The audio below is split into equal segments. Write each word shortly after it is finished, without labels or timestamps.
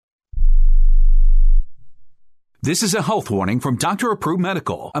This is a health warning from Dr. Approved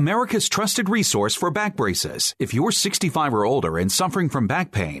Medical, America's trusted resource for back braces. If you're 65 or older and suffering from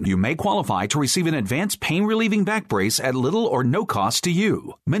back pain, you may qualify to receive an advanced pain-relieving back brace at little or no cost to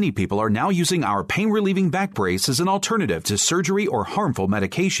you. Many people are now using our pain-relieving back brace as an alternative to surgery or harmful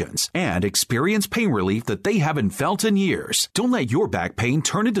medications and experience pain relief that they haven't felt in years. Don't let your back pain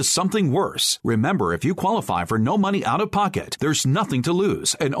turn into something worse. Remember, if you qualify for no money out of pocket, there's nothing to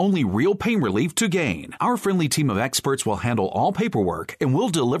lose and only real pain relief to gain. Our friendly team of experts will handle all paperwork and will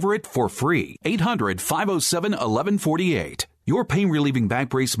deliver it for free. 800-507-1148. Your pain-relieving back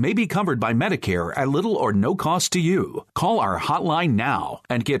brace may be covered by Medicare at little or no cost to you. Call our hotline now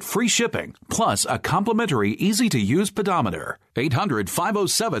and get free shipping, plus a complimentary easy-to-use pedometer.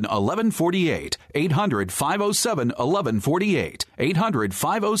 800-507-1148. 800-507-1148.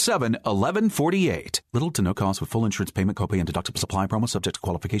 800-507-1148. Little to no cost with full insurance payment, copay, and deductible supply promo subject to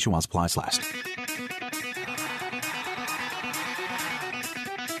qualification while supplies last.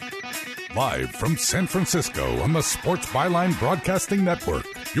 Live from San Francisco on the Sports Byline Broadcasting Network,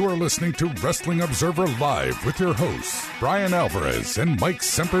 you are listening to Wrestling Observer Live with your hosts, Bryan Alvarez and Mike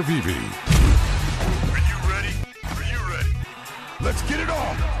Sempervive. Are you ready? Are you ready? Let's get it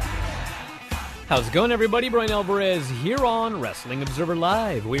on! How's it going, everybody? Bryan Alvarez here on Wrestling Observer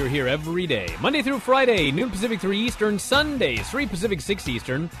Live. We are here every day, Monday through Friday, noon Pacific, 3 Eastern, Sundays, 3 Pacific, 6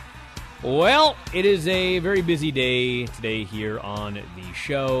 Eastern. Well, it is a very busy day today here on the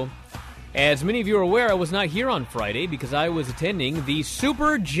show. As many of you are aware, I was not here on Friday because I was attending the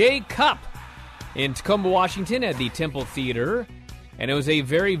Super J Cup in Tacoma, Washington at the Temple Theater, and it was a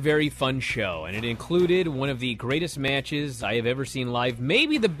very, very fun show, and it included one of the greatest matches I have ever seen live,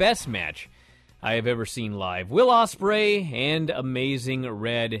 maybe the best match I have ever seen live. Will Ospreay and Amazing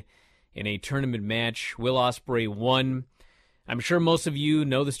Red in a tournament match. Will Ospreay won. I'm sure most of you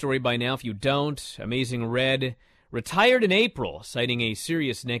know the story by now. If you don't, Amazing Red retired in April, citing a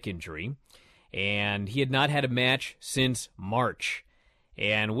serious neck injury, and he had not had a match since March.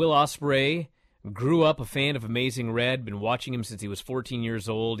 And Will Ospreay grew up a fan of Amazing Red, been watching him since he was 14 years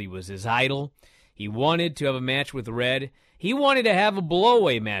old. He was his idol. He wanted to have a match with Red. He wanted to have a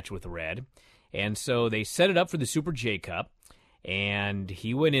blowaway match with Red, and so they set it up for the Super J Cup, and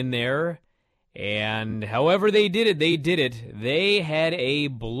he went in there, and however they did it, they did it. They had a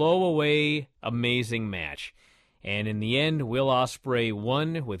blowaway amazing match. And in the end, Will Ospreay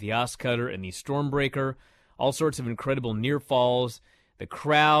won with the OsCutter and the Stormbreaker. All sorts of incredible near falls. The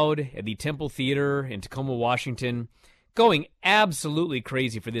crowd at the Temple Theater in Tacoma, Washington, going absolutely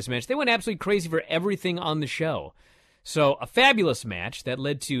crazy for this match. They went absolutely crazy for everything on the show. So a fabulous match that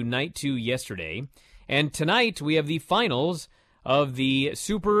led to night 2 yesterday. And tonight we have the finals of the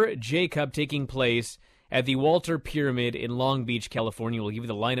Super J Cup taking place at the Walter Pyramid in Long Beach, California. We'll give you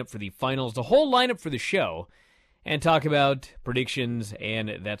the lineup for the finals, the whole lineup for the show, and talk about predictions and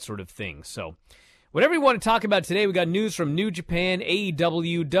that sort of thing. So, whatever you want to talk about today, we got news from New Japan,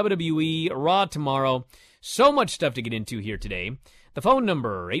 AEW, WWE, Raw tomorrow. So much stuff to get into here today. The phone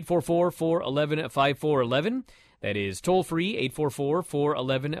number, 844-411-5411. That is toll-free,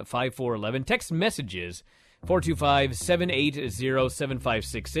 844-411-5411. Text messages,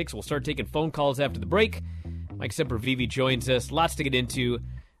 425-780-7566. We'll start taking phone calls after the break. Mike Sempervive joins us. Lots to get into.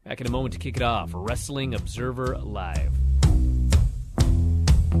 Back in a moment to kick it off. Wrestling Observer Live.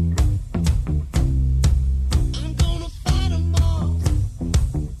 I'm gonna fight 'em all.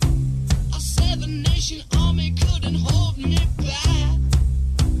 A 7-nation army couldn't hold me back.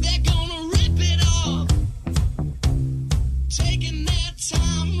 They're gonna rip it off, taking their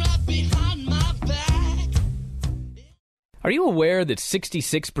time right behind my back. Are you aware that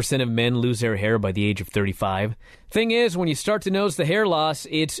 66% of men lose their hair by the age of 35? Thing is, when you start to notice the hair loss,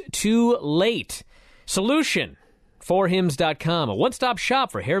 it's too late. Solution. forhims.com, a one-stop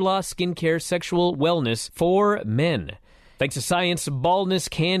shop for hair loss, skincare, sexual wellness for men. Thanks to science, baldness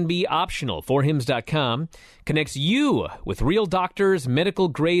can be optional. forhims.com connects you with real doctors'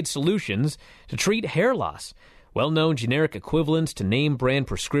 medical-grade solutions to treat hair loss. Well-known generic equivalents to name-brand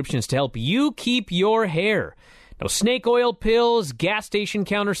prescriptions to help you keep your hair. No snake oil pills, gas station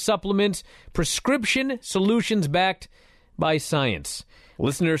counter supplements, prescription solutions backed by science.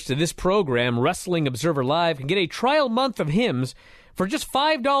 Listeners to this program, Wrestling Observer Live, can get a trial month of Hims for just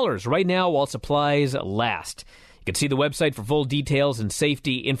 $5 right now while supplies last. You can see the website for full details and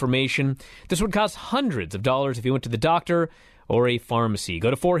safety information. This would cost hundreds of dollars if you went to the doctor or a pharmacy. Go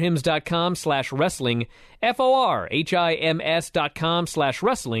to forhims.com/wrestling,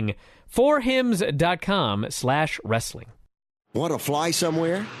 forhims.com/wrestling, forhims.com/wrestling. Want to fly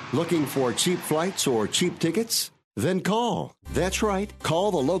somewhere? Looking for cheap flights or cheap tickets? Then call. That's right.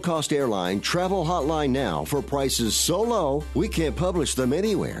 Call the low-cost airline travel hotline now for prices so low we can't publish them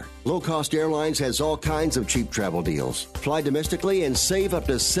anywhere. Low-cost airlines has all kinds of cheap travel deals. Fly domestically and save up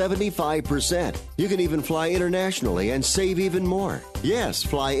to 75%. You can even fly internationally and save even more. Yes,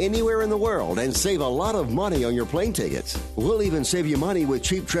 fly anywhere in the world and save a lot of money on your plane tickets. We'll even save you money with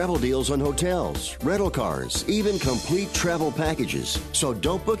cheap travel deals on hotels, rental cars, even complete travel packages. So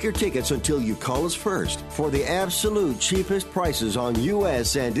don't book your tickets until you call us first for the absolute cheapest prices on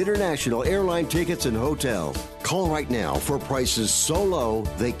U.S. and international airline tickets and hotels. Call right now for prices so low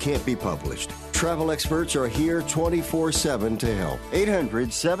they can't be published. Travel experts are here 24/7 to help.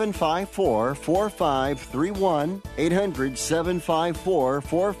 800-754-4531.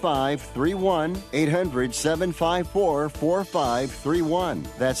 800-754-4531. 800-754-4531.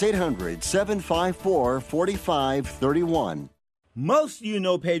 That's 800-754-4531. Most of you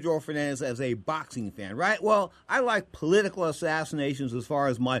know Pedro Fernandez as a boxing fan, right? Well, I like political assassinations as far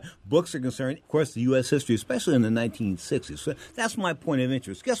as my books are concerned. Of course, the U.S. history, especially in the 1960s. So that's my point of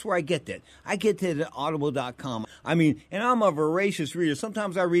interest. Guess where I get that? I get that at audible.com. And I'm a voracious reader.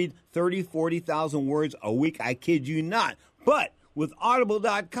 Sometimes I read 30, 40,000 words a week. I kid you not. But with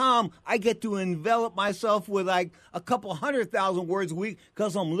audible.com, I get to envelop myself with like a couple 100,000 words a week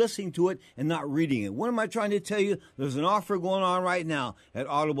because I'm listening to it and not reading it. What am I trying to tell you? There's an offer going on right now at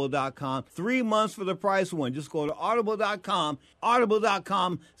audible.com. 3 months for the price of one. Just go to audible.com.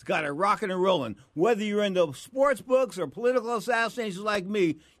 Audible.com has got it rocking and rolling. Whether you're into sports books or political assassinations like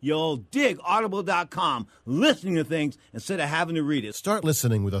me, you'll dig audible.com, listening to things instead of having to read it. Start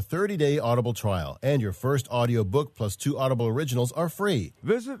listening with a 30-day Audible trial, and your first audio book plus 2 Audible originals are free.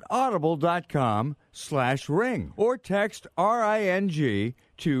 Visit audible.com/ring or text RING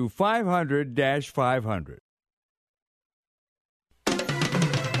to 500-500.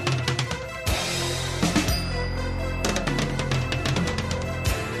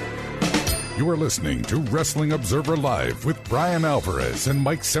 You are listening to Wrestling Observer Live with Bryan Alvarez and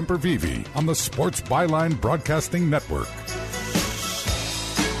Mike Sempervive on the Sports Byline Broadcasting Network.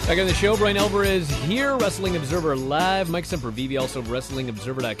 Back on the show, Bryan Alvarez here, Wrestling Observer Live. Mike Sempervive, also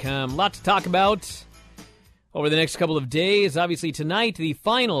WrestlingObserver.com. A lot to talk about over the next couple of days. Obviously, tonight, the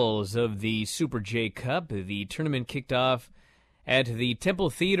finals of the Super J Cup. The tournament kicked off at the Temple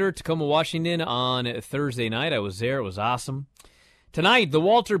Theater, Tacoma, Washington, on Thursday night. I was there. It was awesome. Tonight, the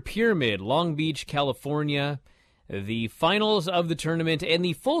Walter Pyramid, Long Beach, California. The finals of the tournament and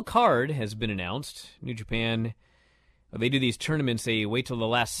the full card has been announced. New Japan, they do these tournaments, they wait till the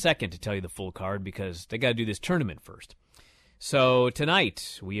last second to tell you the full card because they got to do this tournament first. So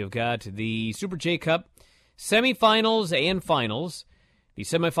tonight, we have got the Super J Cup semifinals and finals. The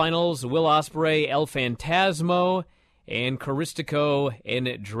semifinals, Will Ospreay, El Phantasmo, and Caristico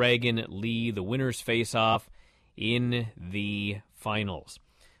and Dragon Lee. The winners face off in the finals.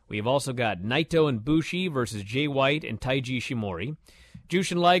 We have also got Naito and Bushi versus Jay White and Taiji Ishimori.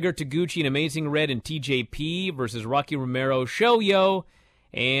 Jushin Liger, Taguchi, and Amazing Red and TJP versus Rocky Romero, Shoyo,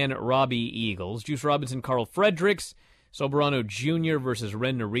 and Robbie Eagles. Juice Robinson, Carl Fredericks, Soberano Jr. versus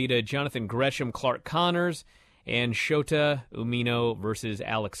Ren Narita, Jonathan Gresham, Clark Connors, and Shota Umino versus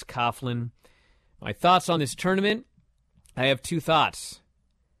Alex Coughlin. My thoughts on this tournament? I have 2 thoughts.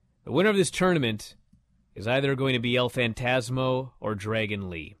 The winner of this tournament is either going to be El Phantasmo or Dragon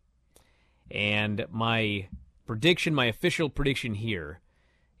Lee. And my prediction, my official prediction here,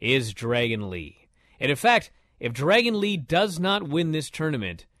 is Dragon Lee. And in fact, if Dragon Lee does not win this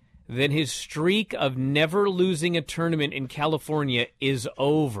tournament, then his streak of never losing a tournament in California is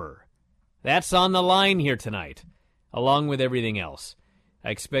over. That's on the line here tonight, along with everything else. I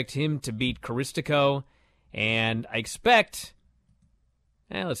expect him to beat Caristico, and I expect...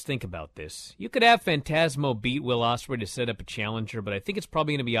 let's think about this. You could have Phantasmo beat Will Ospreay to set up a challenger, but I think it's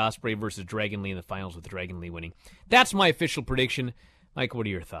probably going to be Ospreay versus Dragon Lee in the finals with Dragon Lee winning. That's my official prediction. Mike, what are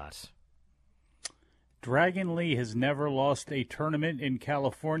your thoughts? Dragon Lee has never lost a tournament in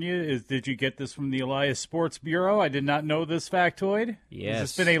California. Did you get this from the Elias Sports Bureau? I did not know this factoid. Yes.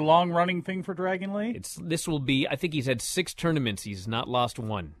 Has this been a long-running thing for Dragon Lee? This will be, I think he's had 6 tournaments. He's not lost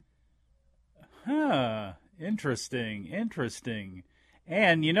one. Huh. Interesting.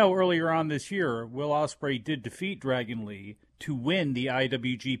 And, earlier on this year, Will Ospreay did defeat Dragon Lee to win the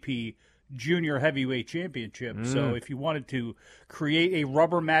IWGP Junior Heavyweight Championship. So if you wanted to create a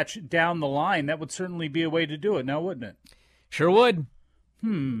rubber match down the line, that would certainly be a way to do it now, wouldn't it? Sure would.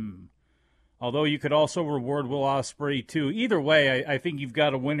 Although you could also reward Will Ospreay, too. Either way, I think you've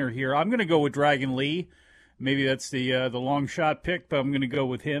got a winner here. I'm going to go with Dragon Lee. Maybe that's the long shot pick, but I'm going to go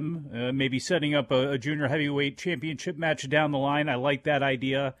with him. Maybe setting up a junior heavyweight championship match down the line. I like that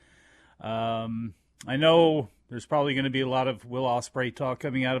idea. I know There's probably going to be a lot of Will Ospreay talk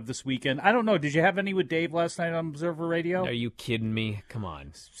coming out of this weekend. I don't know. Did you have any with Dave last night on Observer Radio? Are you kidding me? Come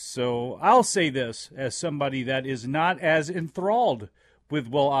on. So I'll say this as somebody that is not as enthralled with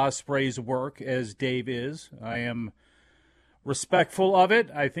Will Ospreay's work as Dave is. I am respectful of it.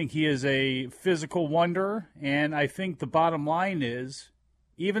 I think he is a physical wonder, and I think the bottom line is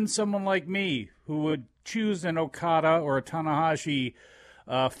even someone like me who would choose an Okada or a Tanahashi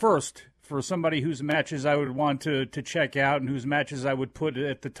first for somebody whose matches I would want to check out and whose matches I would put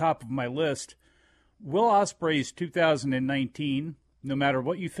at the top of my list, Will Ospreay's 2019, no matter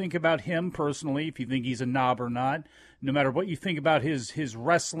what you think about him personally, if you think he's a knob or not, no matter what you think about his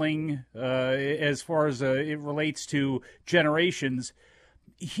wrestling as far as it relates to generations,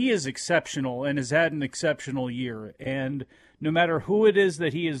 he is exceptional and has had an exceptional year. And no matter who it is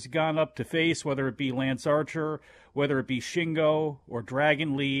that he has gone up to face, whether it be Lance Archer, whether it be Shingo or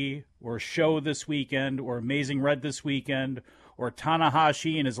Dragon Lee or Show this weekend or Amazing Red this weekend or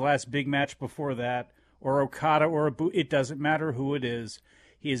Tanahashi in his last big match before that or Okada or it doesn't matter who it is.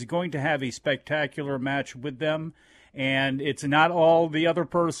 He is going to have a spectacular match with them, and it's not all the other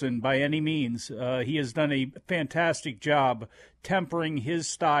person by any means. He has done a fantastic job tempering his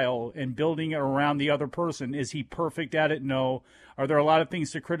style and building it around the other person. Is he perfect at it? No. Are there a lot of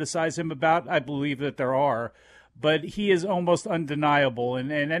things to criticize him about? I believe that there are. But he is almost undeniable,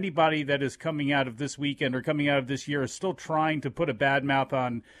 and anybody that is coming out of this weekend or coming out of this year is still trying to put a bad mouth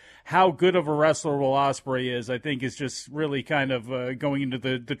on how good of a wrestler Will Ospreay is, I think is just really kind of going into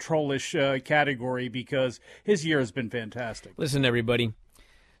the trollish category because his year has been fantastic. Listen, everybody.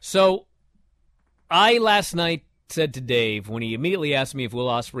 So I last night said to Dave, when he immediately asked me if Will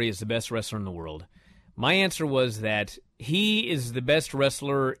Ospreay is the best wrestler in the world, my answer was that he is the best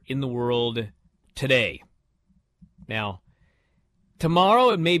wrestler in the world today. Now,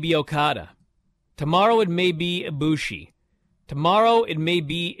 tomorrow it may be Okada. Tomorrow it may be Ibushi. Tomorrow it may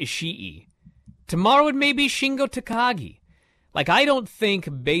be Ishii. Tomorrow it may be Shingo Takagi. Like, I don't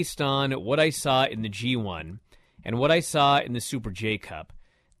think, based on what I saw in the G1 and what I saw in the Super J Cup,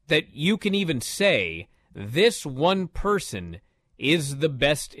 that you can even say this one person is the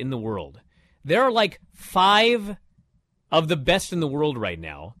best in the world. There are like 5 of the best in the world right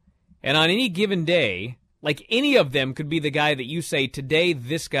now, and on any given day, like, any of them could be the guy that you say, today,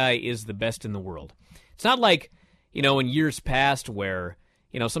 this guy is the best in the world. It's not like, in years past where,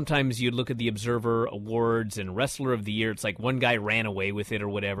 sometimes you'd look at the Observer Awards and Wrestler of the Year. It's like one guy ran away with it or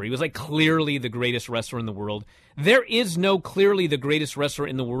whatever. He was like clearly the greatest wrestler in the world. There is no clearly the greatest wrestler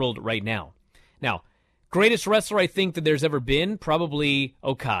in the world right now. Now, greatest wrestler I think that there's ever been, probably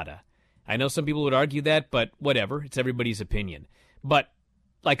Okada. I know some people would argue that, but whatever. It's everybody's opinion. But,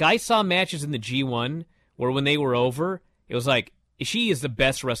 like, I saw matches in the G1 where when they were over, it was like, Ishii is the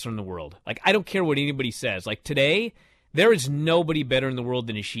best wrestler in the world. Like, I don't care what anybody says. Like, today, there is nobody better in the world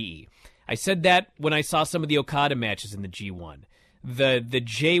than Ishii. I said that when I saw some of the Okada matches in the G1. The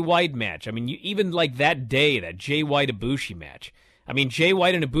Jay White match. I mean, even like that day, that Jay White-Ibushi match. I mean, Jay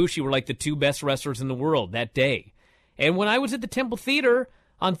White and Ibushi were like the 2 best wrestlers in the world that day. And when I was at the Temple Theater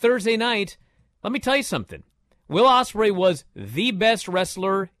on Thursday night, let me tell you something. Will Ospreay was the best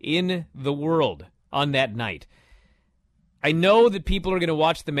wrestler in the world on that night. I know that people are going to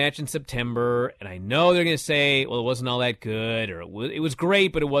watch the match in September, and I know they're going to say, well, it wasn't all that good, or it was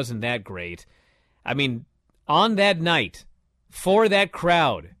great, but it wasn't that great. I mean, on that night, for that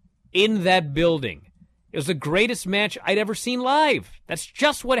crowd, in that building, it was the greatest match I'd ever seen live. That's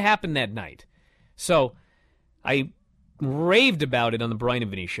just what happened that night. So, I raved about it on the Bryan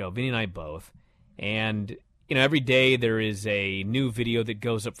and Vinny show, Vinny and I both, and every day there is a new video that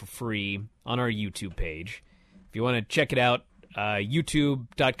goes up for free on our YouTube page. If you want to check it out,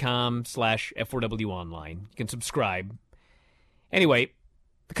 youtube.com/F4W online. You can subscribe. Anyway,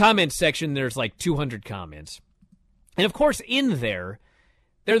 the comments section, there's like 200 comments. And of course, in there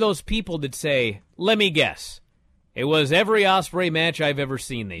are those people that say, let me guess. It was every Ospreay match I've ever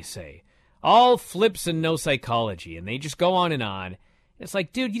seen, they say. All flips and no psychology. And they just go on and on. It's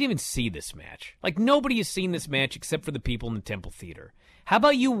like, dude, you didn't even see this match. Like, nobody has seen this match except for the people in the Temple Theater. How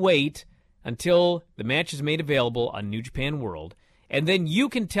about you wait until the match is made available on New Japan World, and then you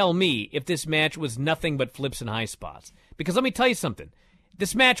can tell me if this match was nothing but flips and high spots. Because let me tell you something.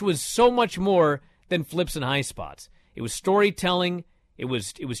 This match was so much more than flips and high spots. It was storytelling. It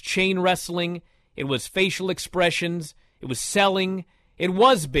was chain wrestling. It was facial expressions. It was selling. It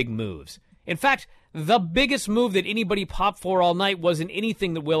was big moves. In fact, the biggest move that anybody popped for all night wasn't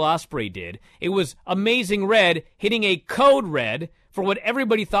anything that Will Ospreay did. It was Amazing Red hitting a code red for what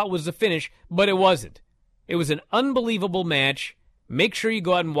everybody thought was the finish, but it wasn't. It was an unbelievable match. Make sure you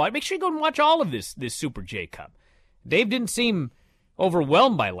go out and watch. Make sure you go and watch all of this Super J Cup. Dave didn't seem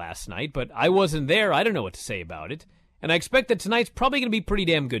overwhelmed by last night, but I wasn't there. I don't know what to say about it. And I expect that tonight's probably going to be pretty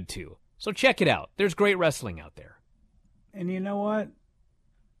damn good, too. So check it out. There's great wrestling out there. And you know what?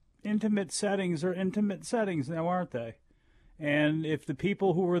 Intimate settings are intimate settings now, aren't they? And if the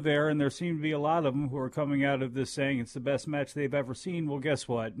people who were there, and there seem to be a lot of them who are coming out of this saying it's the best match they've ever seen, well, guess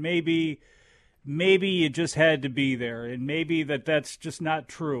what? Maybe you just had to be there, and maybe that's just not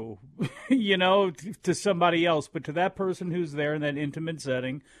true, to somebody else. But to that person who's there in that intimate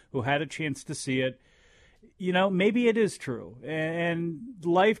setting, who had a chance to see it, maybe it is true. And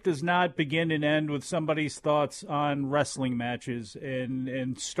life does not begin and end with somebody's thoughts on wrestling matches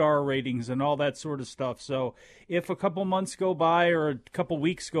and star ratings and all that sort of stuff. So if a couple months go by or a couple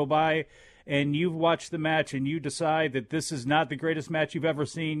weeks go by and you've watched the match and you decide that this is not the greatest match you've ever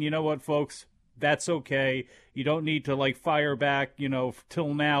seen, you know what, folks? That's okay. You don't need to fire back,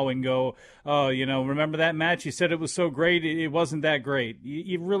 till now and go, oh, remember that match? You said it was so great. It wasn't that great.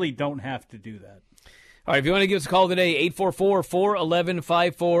 You really don't have to do that. All right, if you want to give us a call today,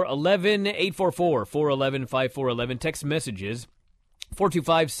 844-411-5411, 844-411-5411. Text messages,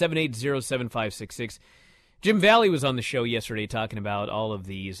 425-780-7566. Jim Valley was on the show yesterday talking about all of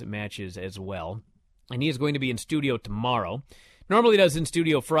these matches as well, and he is going to be in studio tomorrow. Normally does in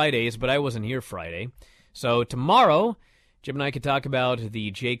studio Fridays, but I wasn't here Friday. So tomorrow, Jim and I could talk about the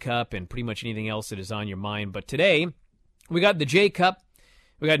J-Cup and pretty much anything else that is on your mind. But today, we got the J-Cup.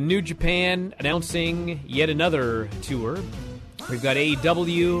 We got New Japan announcing yet another tour. We've got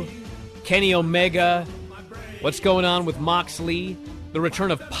AEW, Kenny Omega, what's going on with Moxley, the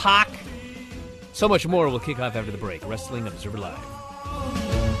return of Pac. So much more will kick off after the break. Wrestling Observer Live.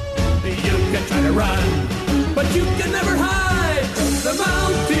 You can try to run, but you can never hide from the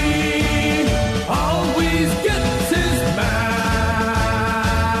Mountie. Always gets his man.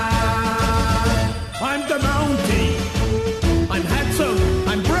 I'm the Mountie. I'm handsome.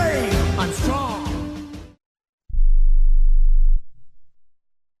 I'm brave. I'm strong.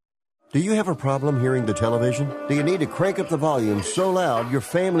 Do you have a problem hearing the television? Do you need to crank up the volume so loud your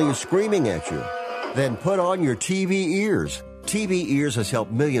family is screaming at you? Then put on your TV ears. TV Ears has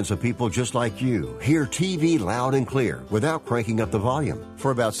helped millions of people just like you hear TV loud and clear without cranking up the volume. For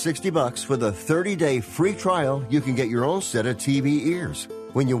about $60 with a 30-day free trial, you can get your own set of TV Ears.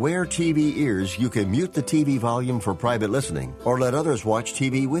 When you wear TV Ears, you can mute the TV volume for private listening or let others watch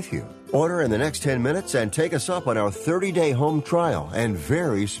TV with you. Order in the next 10 minutes and take us up on our 30-day home trial and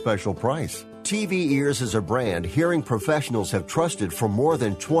very special price. TV Ears is a brand hearing professionals have trusted for more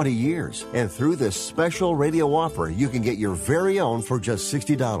than 20 years. And through this special radio offer, you can get your very own for just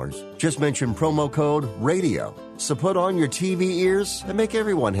 $60. Just mention promo code RADIO. So put on your TV ears and make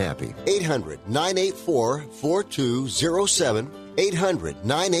everyone happy. 800-984-4207.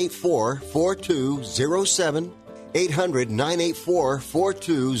 800-984-4207.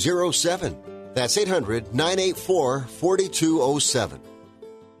 800-984-4207. That's 800-984-4207.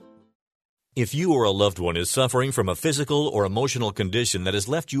 If you or a loved one is suffering from a physical or emotional condition that has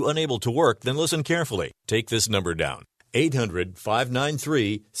left you unable to work, then listen carefully. Take this number down.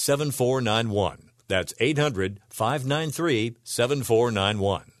 800-593-7491. That's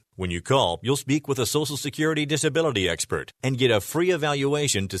 800-593-7491. When you call, you'll speak with a Social Security disability expert and get a free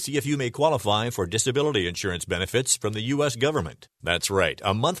evaluation to see if you may qualify for disability insurance benefits from the U.S. government. That's right,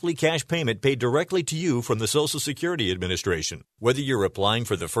 a monthly cash payment paid directly to you from the Social Security Administration. Whether you're applying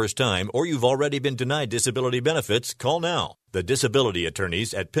for the first time or you've already been denied disability benefits, call now. The disability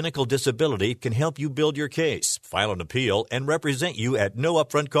attorneys at Pinnacle Disability can help you build your case, file an appeal, and represent you at no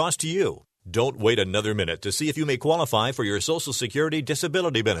upfront cost to you. Don't wait another minute to see if you may qualify for your Social Security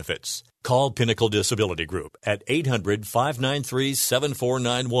disability benefits. Call Pinnacle Disability Group at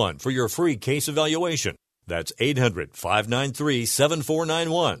 800-593-7491 for your free case evaluation. That's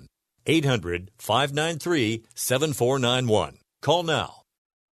 800-593-7491. 800-593-7491. Call now.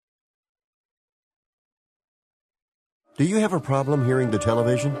 Do you have a problem hearing the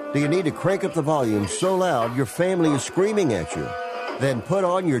television? Do you need to crank up the volume so loud your family is screaming at you? Then put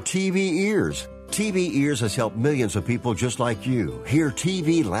on your TV ears. TV Ears has helped millions of people just like you hear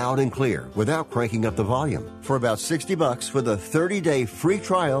TV loud and clear without cranking up the volume. For about $60 with a 30-day free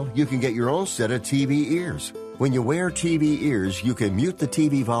trial, you can get your own set of TV Ears. When you wear TV Ears, you can mute the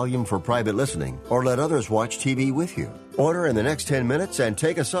TV volume for private listening or let others watch TV with you. Order in the next 10 minutes and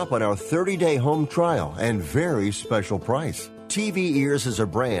take us up on our 30-day home trial and very special price. TV Ears is a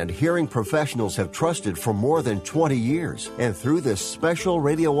brand hearing professionals have trusted for more than 20 years. And through this special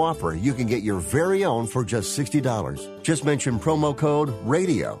radio offer, you can get your very own for just $60. Just mention promo code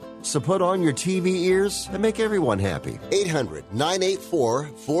RADIO. So put on your TV ears and make everyone happy.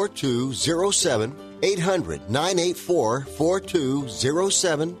 800-984-4207.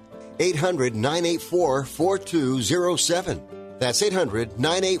 800-984-4207. 800-984-4207. That's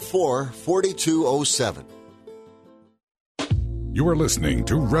 800-984-4207. You are listening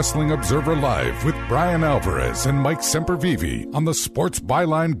to Wrestling Observer Live with Bryan Alvarez and Mike Sempervive on the Sports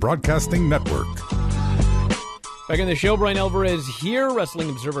Byline Broadcasting Network. Back on the show, Bryan Alvarez here, Wrestling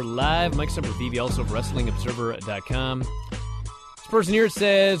Observer Live. Mike Sempervive, also of WrestlingObserver.com. This person here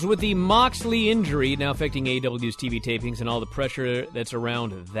says, with the Moxley injury now affecting AEW's TV tapings and all the pressure that's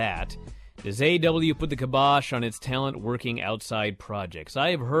around that, does AEW put the kibosh on its talent working outside projects?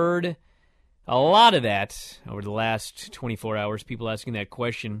 I have heard a lot of that over the last 24 hours, people asking that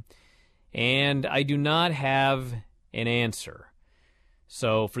question, and I do not have an answer.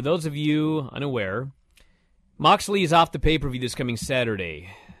 So for those of you unaware, Moxley is off the pay-per-view this coming Saturday.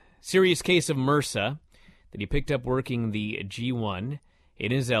 Serious case of MRSA that he picked up working the G1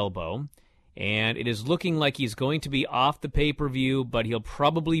 in his elbow, and it is looking like he's going to be off the pay-per-view, but he'll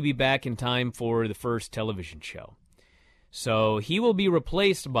probably be back in time for the first television show. So he will be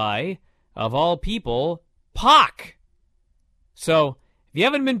replaced by, of all people, Pac. So if you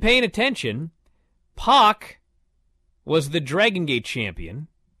haven't been paying attention, Pac was the Dragon Gate champion,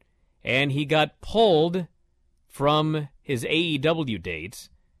 and he got pulled from his AEW dates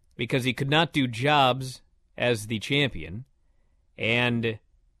because he could not do jobs as the champion, and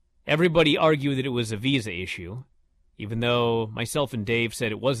everybody argued that it was a visa issue, even though myself and Dave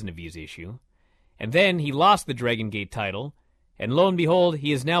said it wasn't a visa issue. And then he lost the Dragon Gate title, and lo and behold,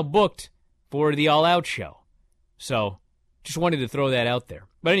 he is now booked for the All Out show. So, just wanted to throw that out there.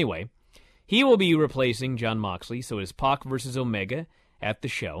 But anyway, he will be replacing Jon Moxley, so it is Pac versus Omega at the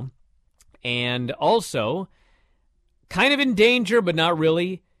show. And also, kind of in danger, but not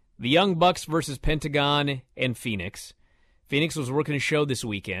really, the Young Bucks versus Pentagon and Phoenix. Phoenix was working a show this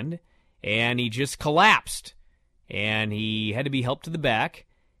weekend, and he just collapsed. And he had to be helped to the back,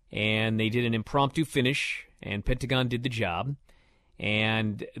 and they did an impromptu finish, and Pentagon did the job.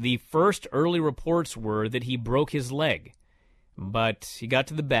 And the first early reports were that he broke his leg. But he got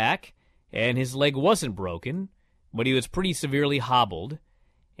to the back, and his leg wasn't broken, but he was pretty severely hobbled.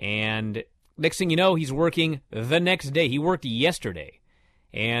 And next thing you know, he's working the next day. He worked yesterday.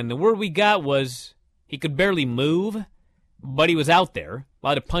 And the word we got was he could barely move, but he was out there. A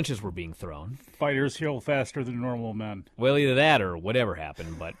lot of punches were being thrown. Fighters heal faster than normal men. Well, either that or whatever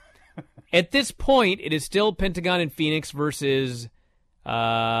happened. But at this point, it is still Pentagon and Phoenix versus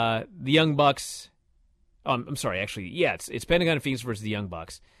the Young Bucks. I'm sorry, actually, yeah, it's Pentagon and Phoenix versus the Young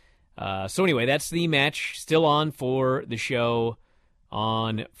Bucks. So anyway, that's the match still on for the show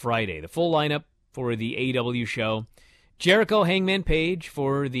on Friday. The full lineup for the AEW show: Jericho, Hangman Page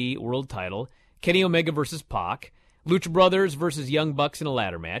for the world title, Kenny Omega versus Pac, Lucha Brothers versus Young Bucks in a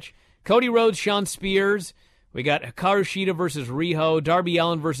ladder match, Cody Rhodes, Shawn Spears. We got Hikaru Shida versus Riho, Darby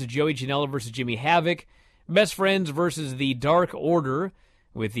Allin versus Joey Janela versus Jimmy Havoc, Best Friends versus the Dark Order,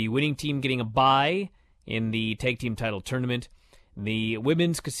 with the winning team getting a bye in the tag team title tournament, the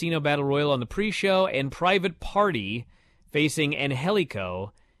Women's Casino Battle Royal on the pre-show, and Private Party facing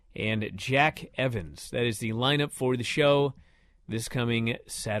Angelico and Jack Evans. That is the lineup for the show this coming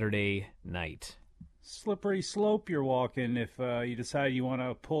Saturday night. Slippery slope you're walking if you decide you want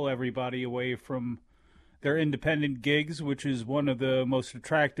to pull everybody away from their independent gigs, which is one of the most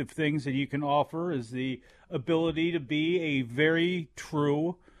attractive things that you can offer, is the ability to be a very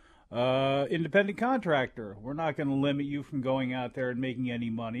true independent contractor. We're not going to limit you from going out there and making any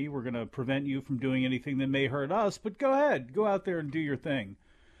money. We're going to prevent you from doing anything that may hurt us, but go ahead. Go out there and do your thing.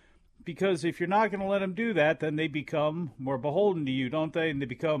 Because if you're not going to let them do that, then they become more beholden to you, don't they? And they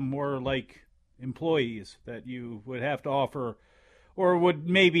become more like employees that you would have to offer, or would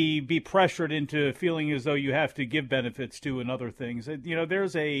maybe be pressured into feeling as though you have to give benefits to and other things. You know,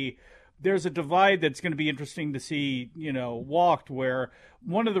 there's a divide that's going to be interesting to see, you know, walked, where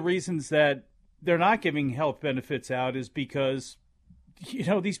one of the reasons that they're not giving health benefits out is because, you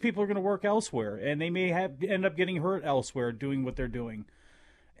know, these people are going to work elsewhere, and they may end up getting hurt elsewhere doing what they're doing.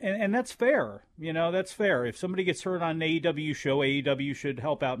 And that's fair. You know, that's fair. If somebody gets hurt on an AEW show, AEW should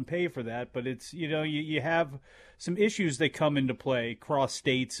help out and pay for that. But it's, you know, you have some issues that come into play, cross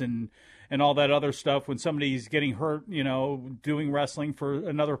states and all that other stuff when somebody's getting hurt, you know, doing wrestling for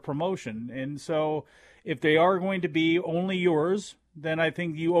another promotion. And so if they are going to be only yours, then I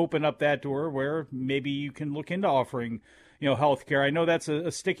think you open up that door where maybe you can look into offering, you know, healthcare. I know that's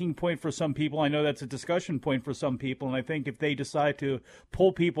a sticking point for some people. I know that's a discussion point for some people. And I think if they decide to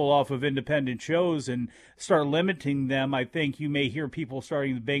pull people off of independent shows and start limiting them, I think you may hear people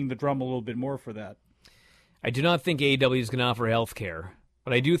starting to bang the drum a little bit more for that. I do not think AEW is going to offer healthcare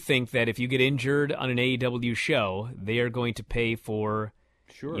But I do think that if you get injured on an AEW show, they are going to pay for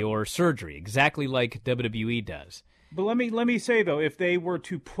your surgery, exactly like WWE does. But let me say, though, if they were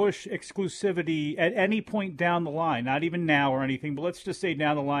to push exclusivity at any point down the line, not even now or anything, but let's just say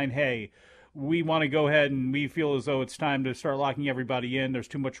down the line, hey, we want to go ahead and we feel as though it's time to start locking everybody in, there's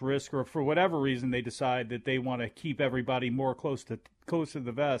too much risk, or for whatever reason they decide that they want to keep everybody more close to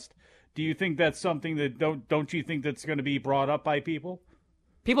the vest, do you think that's something that don't you think that's going to be brought up by people?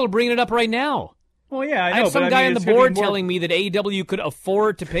 People are bringing it up right now. Well, yeah, I know. I have some guy on the it's gonna be board more... telling me that AEW could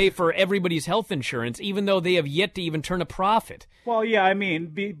afford to pay for everybody's health insurance, even though they have yet to even turn a profit. Well, yeah, I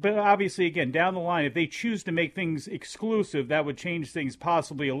mean, but obviously, again, down the line, if they choose to make things exclusive, that would change things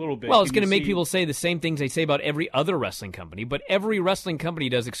possibly a little bit. Well, it's going to make people say the same things they say about every other wrestling company, but every wrestling company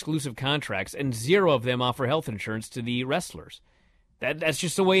does exclusive contracts, and zero of them offer health insurance to the wrestlers. That's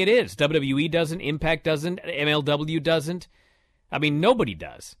just the way it is. WWE doesn't, Impact doesn't, MLW doesn't. I mean, nobody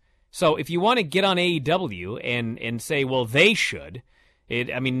does. So if you want to get on AEW and say, well, they should,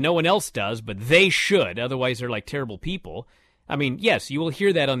 no one else does, but they should, otherwise they're like terrible people. I mean, yes, you will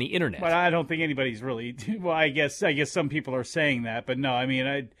hear that on the internet. But I don't think anybody's really, well, I guess some people are saying that, but no, I mean,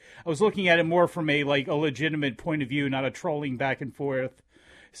 I was looking at it more from a legitimate point of view, not a trolling back and forth.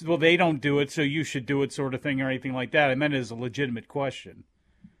 Well, they don't do it, so you should do it sort of thing or anything like that. I meant it as a legitimate question.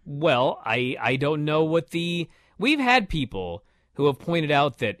 Well, I don't know we've had people who have pointed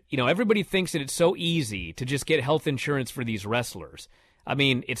out that, everybody thinks that it's so easy to just get health insurance for these wrestlers. I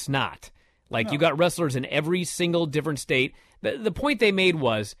mean, it's not. You got wrestlers in every single different state. The point they made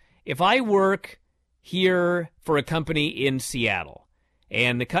was, if I work here for a company in Seattle,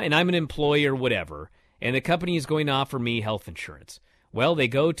 and I'm an employee or whatever, and the company is going to offer me health insurance, well, they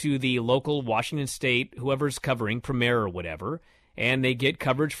go to the local Washington State, whoever's covering, Premier or whatever, and they get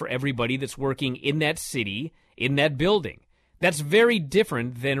coverage for everybody that's working in that city, in that building. That's very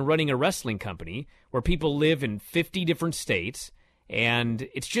different than running a wrestling company where people live in 50 different states, and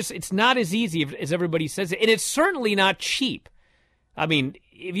it's not as easy as everybody says it, and it's certainly not cheap. I mean,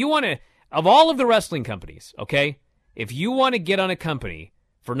 if you want to, of all of the wrestling companies, okay, if you want to get on a company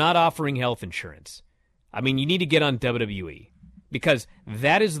for not offering health insurance, I mean, you need to get on WWE, because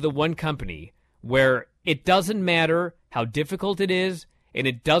that is the one company where it doesn't matter how difficult it is, and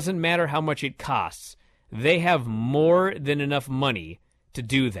it doesn't matter how much it costs. They have more than enough money to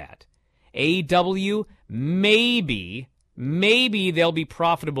do that. AEW, maybe they'll be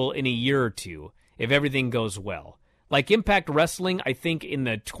profitable in a year or two if everything goes well. Like Impact Wrestling, I think in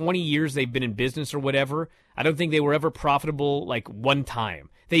the 20 years they've been in business or whatever, I don't think they were ever profitable one time.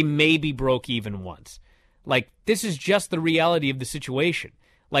 They maybe broke even once. This is just the reality of the situation.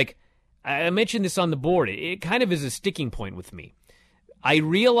 I mentioned this on the board. It kind of is a sticking point with me. I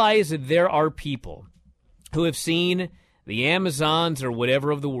realize that there are people who have seen the Amazons or whatever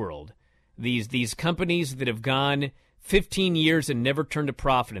of the world, these companies that have gone 15 years and never turned a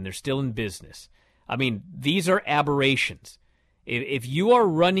profit, and they're still in business. I mean, these are aberrations. If you are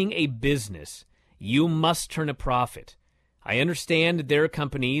running a business, you must turn a profit. I understand that there are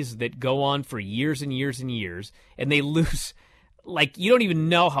companies that go on for years and years and years, and they lose, you don't even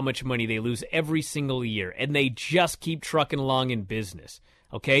know how much money they lose every single year, and they just keep trucking along in business.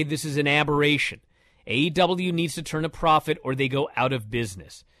 Okay, this is an aberration. AEW needs to turn a profit or they go out of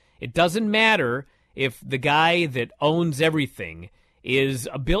business. It doesn't matter if the guy that owns everything is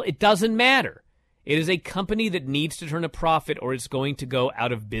it doesn't matter. It is a company that needs to turn a profit or it's going to go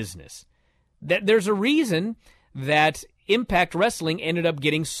out of business. There's a reason that Impact Wrestling ended up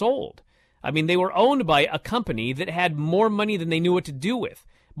getting sold. I mean, they were owned by a company that had more money than they knew what to do with.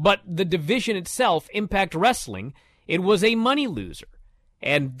 But the division itself, Impact Wrestling, it was a money loser.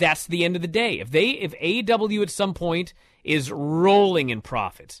 And that's the end of the day. If AEW at some point is rolling in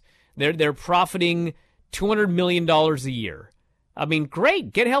profits, they're profiting $200 million a year. I mean,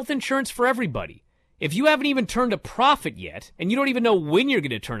 great. Get health insurance for everybody. If you haven't even turned a profit yet, and you don't even know when you're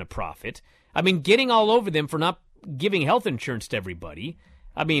going to turn a profit, I mean, getting all over them for not giving health insurance to everybody,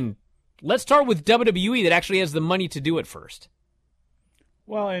 I mean, let's start with WWE that actually has the money to do it first.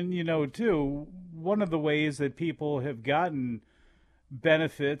 Well, and, too, one of the ways that people have gotten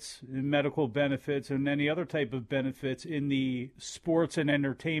benefits, medical benefits, and any other type of benefits in the sports and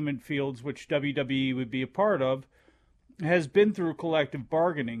entertainment fields, which WWE would be a part of, has been through collective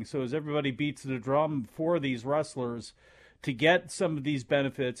bargaining. So as everybody beats the drum for these wrestlers to get some of these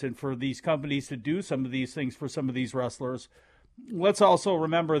benefits and for these companies to do some of these things for some of these wrestlers, let's also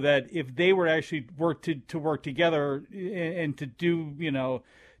remember that if they were actually work together and to do,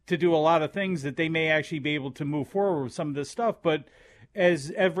 to do a lot of things, that they may actually be able to move forward with some of this stuff. But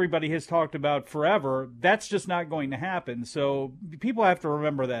as everybody has talked about forever, that's just not going to happen. So people have to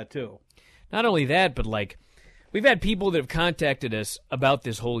remember that too. Not only that, but like, we've had people that have contacted us about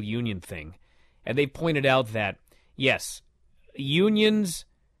this whole union thing, and they pointed out that, yes, unions,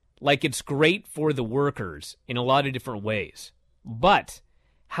 like, it's great for the workers in a lot of different ways. But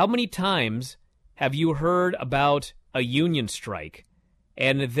how many times have you heard about a union strike,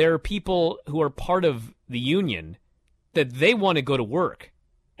 and there are people who are part of the union that they want to go to work,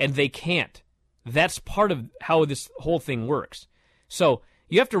 and they can't? That's part of how this whole thing works. So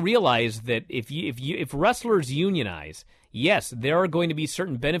you have to realize that if wrestlers unionize, yes, there are going to be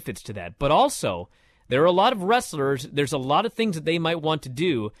certain benefits to that. But also, there are a lot of wrestlers, there's a lot of things that they might want to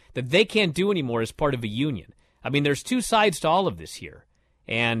do that they can't do anymore as part of a union. I mean, there's two sides to all of this here.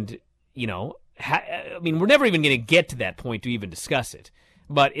 And, you know, we're never even going to get to that point to even discuss it.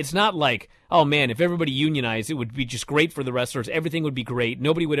 But it's not like, oh man, if everybody unionized, it would be just great for the wrestlers. Everything would be great.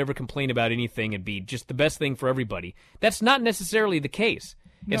 Nobody would ever complain about anything. It'd be just the best thing for everybody. That's not necessarily the case.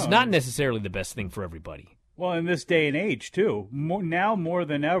 It's not necessarily the best thing for everybody. Well, in this day and age, too, now more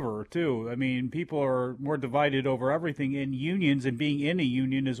than ever, too. I mean, people are more divided over everything in unions, and being in a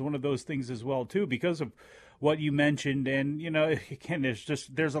union is one of those things as well, too, because of what you mentioned. And, you know, again,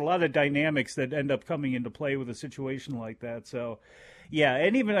 there's a lot of dynamics that end up coming into play with a situation like that. So, yeah,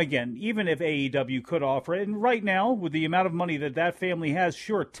 and even if AEW could offer it, and right now, with the amount of money that family has,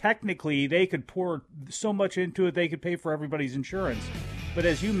 sure, technically, they could pour so much into it, they could pay for everybody's insurance. But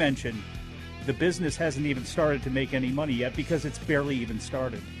as you mentioned, the business hasn't even started to make any money yet because it's barely even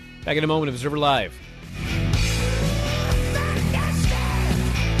started. Back in a moment of Observer Live.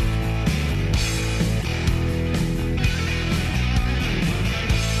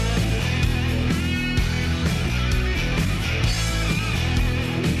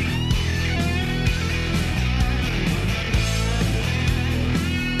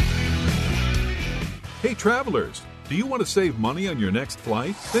 Hey, travelers, do you want to save money on your next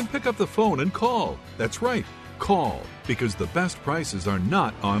flight? Then pick up the phone and call. That's right, call, because the best prices are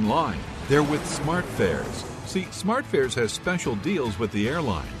not online. They're with SmartFares. See, SmartFares has special deals with the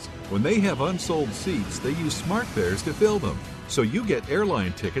airlines. When they have unsold seats, they use SmartFares to fill them. So you get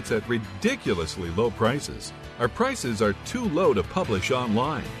airline tickets at ridiculously low prices. Our prices are too low to publish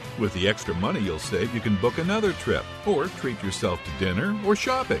online. With the extra money you'll save, you can book another trip, or treat yourself to dinner or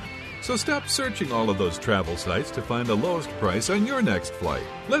shopping. So stop searching all of those travel sites to find the lowest price on your next flight.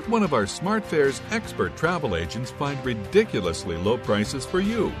 Let one of our SmartFares expert travel agents find ridiculously low prices for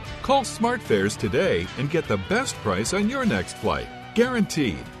you. Call SmartFares today and get the best price on your next flight.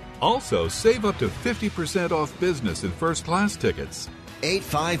 Guaranteed. Also, save up to 50% off business and first class tickets.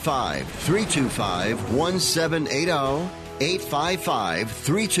 855-325-1780.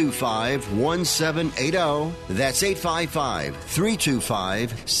 855-325-1780. That's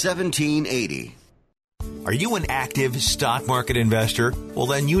 855-325-1780. Are you an active stock market investor? Well,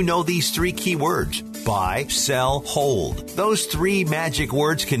 then you know these three key words: buy, sell, hold. Those three magic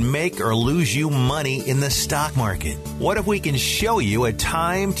words can make or lose you money in the stock market. What if we can show you a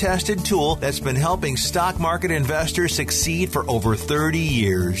time-tested tool that's been helping stock market investors succeed for over 30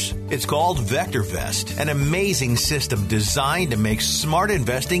 years? It's called VectorVest, an amazing system designed to make smart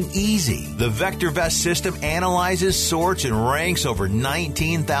investing easy. The VectorVest system analyzes, sorts, and ranks over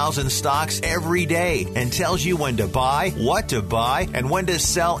 19,000 stocks every day and tells you when to buy, what to buy, and when to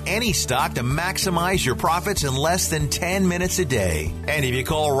sell any stock to maximize your profits in less than 10 minutes a day. And if you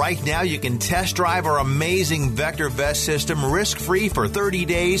call right now, you can test drive our amazing VectorVest system risk-free for 30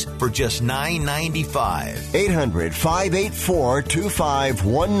 days for just $9.95.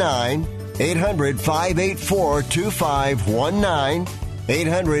 800-584-2519. 800-584-2519.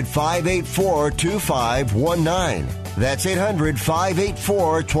 800-584-2519. That's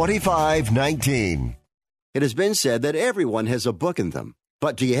 800-584-2519. It has been said that everyone has a book in them.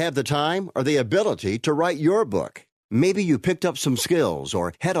 But do you have the time or the ability to write your book? Maybe you picked up some skills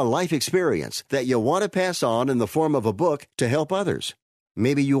or had a life experience that you want to pass on in the form of a book to help others.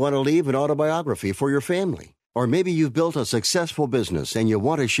 Maybe you want to leave an autobiography for your family. Or maybe you've built a successful business and you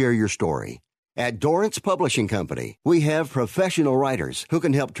want to share your story. At Dorrance Publishing Company, we have professional writers who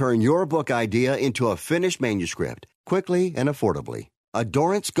can help turn your book idea into a finished manuscript quickly and affordably. A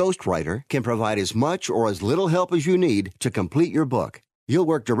Dorrance ghostwriter can provide as much or as little help as you need to complete your book. You'll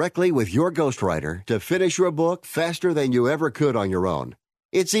work directly with your ghostwriter to finish your book faster than you ever could on your own.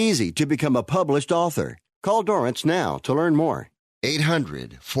 It's easy to become a published author. Call Dorrance now to learn more.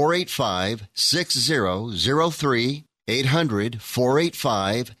 800-485-6003.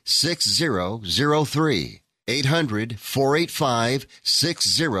 800-485-6003.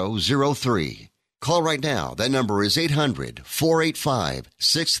 800-485-6003. Call right now. That number is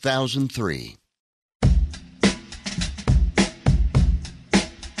 800-485-6003.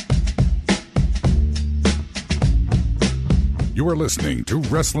 You are listening to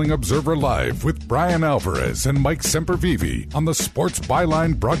Wrestling Observer Live with Bryan Alvarez and Mike Sempervive on the Sports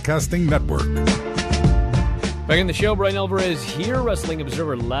Byline Broadcasting Network. Back in the show, Bryan Alvarez here, Wrestling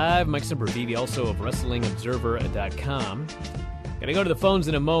Observer Live. Mike Sempervive, also of WrestlingObserver.com. Gonna go to the phones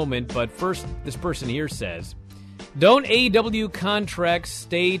in a moment, but first, this person here says, don't AEW contracts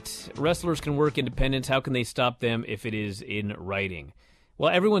state wrestlers can work independents? How can they stop them if it is in writing?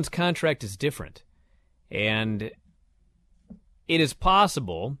 Well, everyone's contract is different. And it is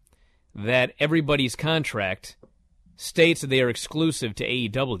possible that everybody's contract states that they are exclusive to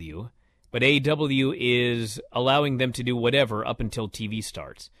AEW, but AEW is allowing them to do whatever up until TV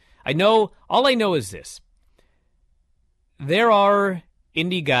starts. All I know is this. There are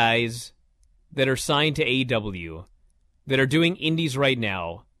indie guys that are signed to AEW that are doing indies right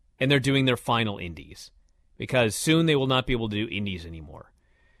now, and they're doing their final indies, because soon they will not be able to do indies anymore.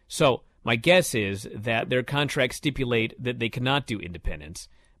 So my guess is that their contracts stipulate that they cannot do independents,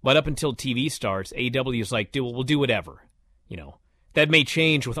 but up until TV starts, AEW is like, we'll do whatever. You know, that may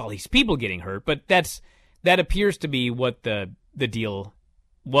change with all these people getting hurt, but that appears to be what the deal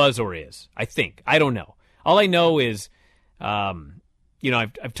was or is, I think. I don't know. All I know is,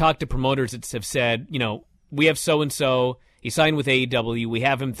 I've talked to promoters that have said, we have so-and-so, he signed with AEW, we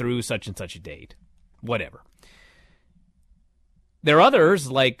have him through such and such a date. Whatever. There are others,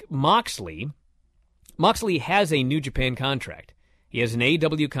 like Moxley. Moxley has a New Japan contract. He has an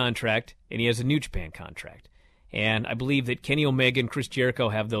AEW contract, and he has a New Japan contract. And I believe that Kenny Omega and Chris Jericho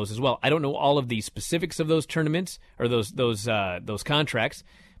have those as well. I don't know all of the specifics of those tournaments or those contracts,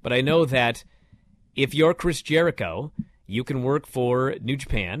 but I know that if you're Chris Jericho, you can work for New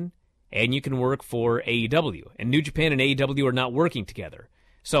Japan and you can work for AEW. And New Japan and AEW are not working together.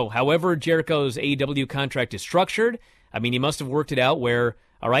 So however Jericho's AEW contract is structured, I mean, he must have worked it out where,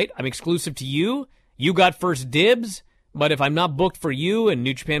 all right, I'm exclusive to you, you got first dibs, but if I'm not booked for you and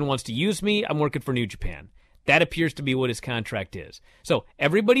New Japan wants to use me, I'm working for New Japan. That appears to be what his contract is. So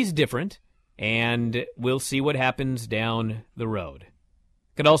everybody's different, and we'll see what happens down the road.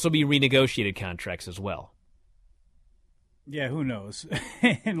 Could also be renegotiated contracts as well. Yeah, who knows?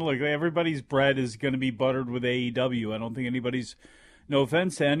 And look, everybody's bread is going to be buttered with AEW. I don't think anybody's, no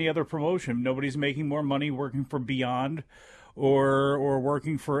offense to any other promotion, nobody's making more money working for Beyond or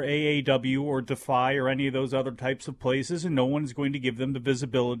working for AAW or Defy or any of those other types of places, and no one's going to give them the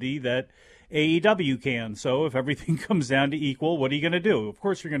visibility that AEW can. So if everything comes down to equal, what are you going to do? Of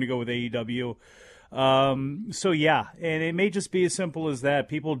course you're going to go with AEW. So yeah, and it may just be as simple as that.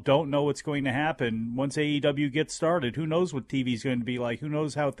 People don't know what's going to happen once AEW gets started. Who knows what TV's going to be like? Who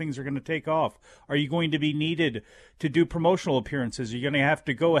knows how things are going to take off? Are you going to be needed to do promotional appearances? Are you going to have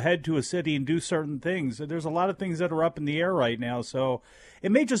to go ahead to a city and do certain things? There's a lot of things that are up in the air right now, so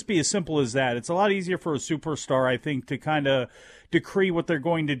it may just be as simple as that. It's a lot easier for a superstar, I think, to kind of decree what they're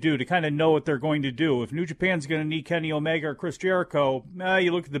going to do, to kind of know what they're going to do. If New Japan's going to need Kenny Omega or Chris Jericho,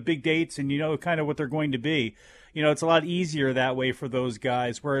 you look at the big dates and you know kind of what they're going to be. It's a lot easier that way for those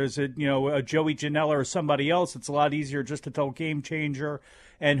guys. Whereas, a Joey Janela or somebody else, it's a lot easier just to tell Game Changer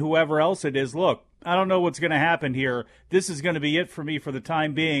and whoever else it is, look, I don't know what's going to happen here. This is going to be it for me for the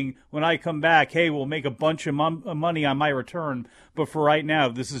time being. When I come back, hey, we'll make a bunch of money on my return. But for right now,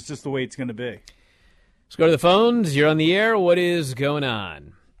 this is just the way it's going to be. Let's go to the phones. You're on the air. What is going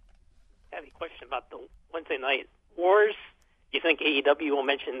on? I have a question about the Wednesday Night Wars. Do you think AEW will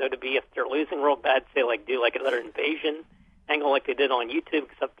mention WWE if they're losing real bad, say do another invasion angle like they did on YouTube,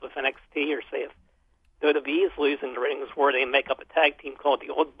 except with NXT, or say if WWE is losing the ratings war, they make up a tag team called the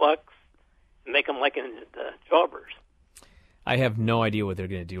Old Bucks and make them like in the Jobbers. I have no idea what they're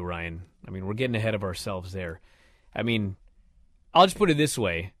going to do, Ryan. I mean, we're getting ahead of ourselves there. I mean, I'll just put it this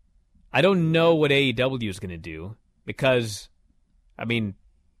way. I don't know what AEW is going to do because, I mean,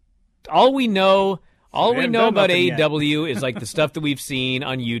 all we know about AEW is the stuff that we've seen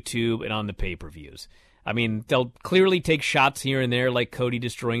on YouTube and on the pay-per-views. I mean, they'll clearly take shots here and there, like Cody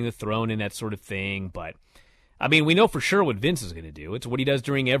destroying the throne and that sort of thing. But, I mean, we know for sure what Vince is going to do. It's what he does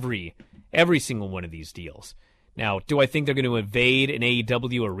during every single one of these deals. Now, do I think they're going to invade an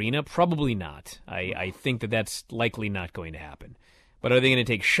AEW arena? Probably not. I think that that's likely not going to happen. But are they going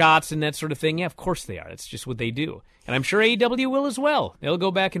to take shots and that sort of thing? Yeah, of course they are. That's just what they do. And I'm sure AEW will as well. They'll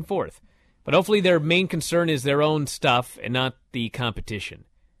go back and forth. But hopefully their main concern is their own stuff and not the competition.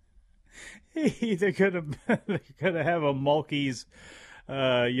 They're going to have a Mulkey's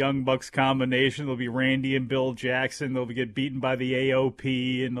Young Bucks combination. There'll be Randy and Bill Jackson. They'll get beaten by the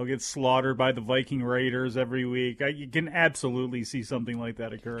AOP, and they'll get slaughtered by the Viking Raiders every week. You can absolutely see something like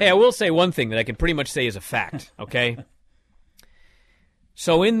that occur. Hey, I will say one thing that I can pretty much say is a fact, okay?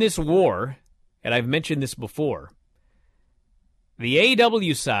 So in this war, and I've mentioned this before, the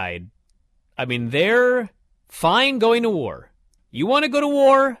AEW side, I mean, they're fine going to war. You want to go to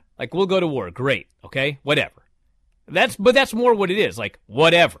war? Like, we'll go to war. Great, okay? Whatever. But that's more what it is, like,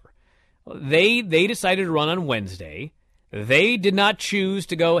 whatever. They decided to run on Wednesday. They did not choose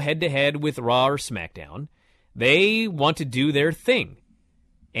to go head-to-head with Raw or SmackDown. They want to do their thing.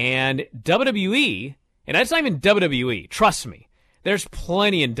 And WWE, and that's not even WWE, trust me, there's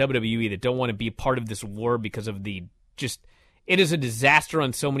plenty in WWE that don't want to be part of this war because of it is a disaster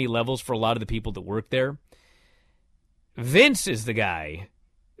on so many levels for a lot of the people that work there. Vince is the guy.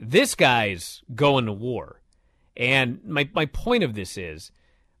 This guy's going to war. And my point of this is,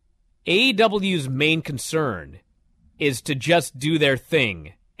 AEW's main concern is to just do their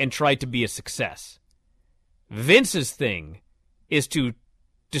thing and try to be a success. Vince's thing is to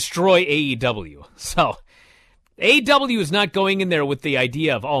destroy AEW. So, AEW is not going in there with the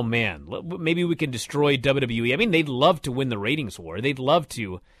idea of, oh man, maybe we can destroy WWE. I mean, they'd love to win the ratings war. They'd love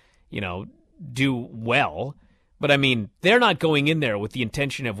to, do well. But, I mean, they're not going in there with the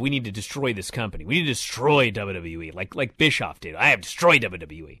intention of we need to destroy this company. We need to destroy WWE, like Bischoff did. I have destroyed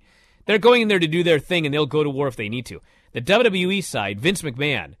WWE. They're going in there to do their thing, and they'll go to war if they need to. The WWE side, Vince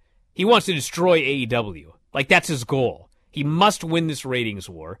McMahon, he wants to destroy AEW. Like, that's his goal. He must win this ratings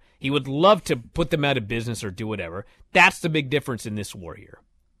war. He would love to put them out of business or do whatever. That's the big difference in this war here.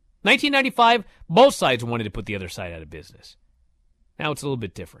 1995, both sides wanted to put the other side out of business. Now it's a little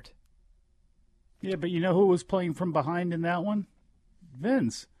bit different. Yeah, but you know who was playing from behind in that one?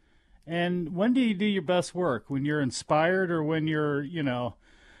 Vince. And when do you do your best work? When you're inspired or when you're,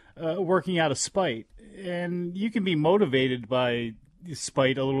 working out of spite? And you can be motivated by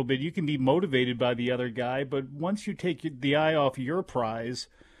spite a little bit. You can be motivated by the other guy, but once you take the eye off your prize,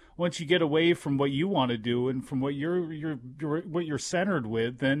 once you get away from what you want to do and from what you're centered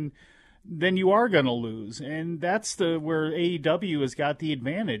with, then you are going to lose. And that's where AEW has got the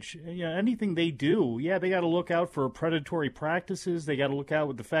advantage. Anything they do, they got to look out for predatory practices. They got to look out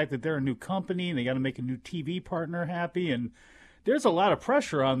with the fact that they're a new company and they got to make a new TV partner happy. And there's a lot of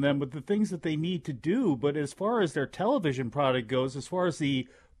pressure on them with the things that they need to do. But as far as their television product goes, as far as the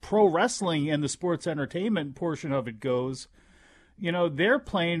pro wrestling and the sports entertainment portion of it goes, they're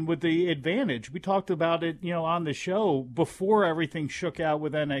playing with the advantage. We talked about it, on the show before everything shook out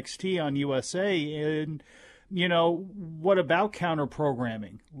with NXT on USA. And, what about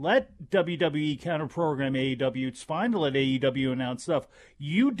counter-programming? Let WWE counter-program AEW. It's fine to let AEW announce stuff.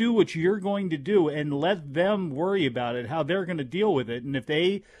 You do what you're going to do and let them worry about it, how they're going to deal with it. And if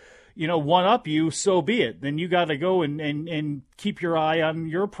they, one-up you, so be it. Then you got to go and keep your eye on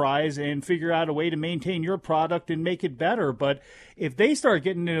your prize and figure out a way to maintain your product and make it better. But if they start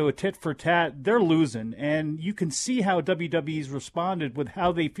getting into a tit-for-tat, they're losing. And you can see how WWE's responded with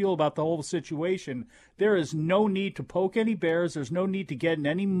how they feel about the whole situation. There is no need to poke any bears. There's no need to get in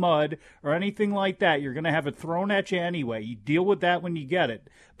any mud or anything like that. You're going to have it thrown at you anyway. You deal with that when you get it.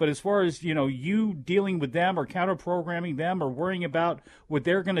 But as far as, you dealing with them or counter-programming them or worrying about what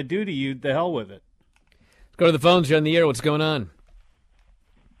they're going to do to you, the hell with it. Let's go to the phones. You're on the air. What's going on?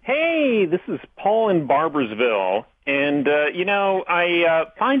 Hey, this is Paul in Barbersville. And, I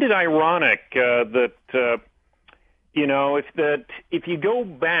find it ironic that if you go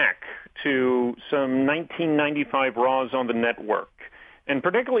back to some 1995 Raws on the network, and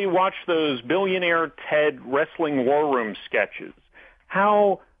particularly watch those Billionaire Ted Wrestling War Room sketches,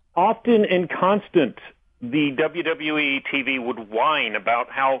 how often and constant the WWE TV would whine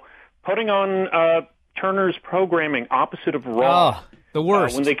about how putting on Turner's programming opposite of Raw. Oh, the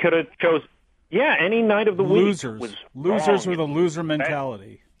worst. When they could have chose, any night of the week. Losers with a loser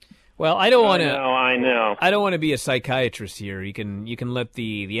mentality. Well, I don't want to. I know. I don't want to be a psychiatrist here. You can let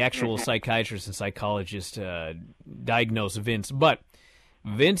the actual psychiatrist and psychologist diagnose Vince, but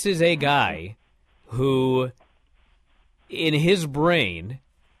Vince is a guy who, in his brain,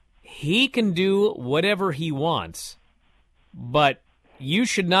 he can do whatever he wants, but you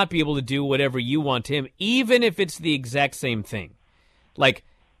should not be able to do whatever you want him, even if it's the exact same thing. Like,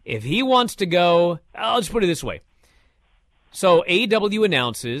 if he wants to go, I'll just put it this way. So AEW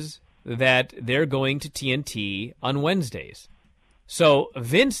announces that they're going to TNT on Wednesdays. So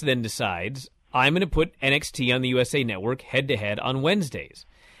Vince then decides, I'm going to put NXT on the USA Network head-to-head on Wednesdays.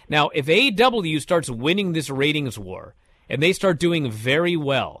 Now, if AEW starts winning this ratings war, and they start doing very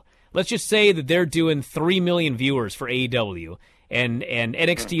well, let's just say that they're doing 3 million viewers for AEW, and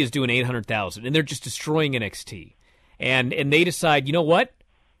NXT is doing 800,000, and they're just destroying NXT. And they decide, you know what?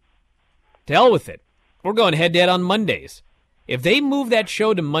 To hell with it. We're going head-to-head on Mondays. If they move that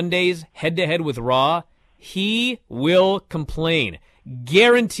show to Mondays head-to-head with Raw, he will complain.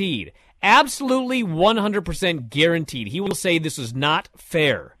 Guaranteed. Absolutely 100% guaranteed. He will say this is not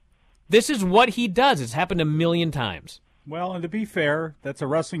fair. This is what he does. It's happened a million times. Well, and to be fair, that's a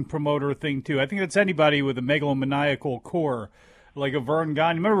wrestling promoter thing, too. I think that's anybody with a megalomaniacal core, like a Vern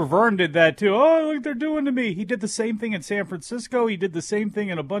Gagne. Remember, Vern did that, too. Oh, look, they're doing to me. He did the same thing in San Francisco. He did the same thing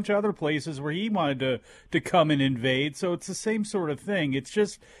in a bunch of other places where he wanted to come and invade. So it's the same sort of thing.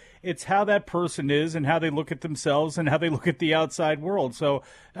 It's how that person is and how they look at themselves and how they look at the outside world. So,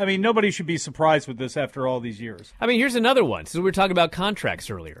 I mean, nobody should be surprised with this after all these years. I mean, here's another one. So we were talking about contracts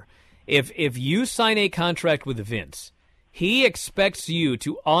earlier. If you sign a contract with Vince, he expects you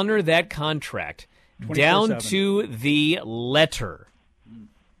to honor that contract down to the letter.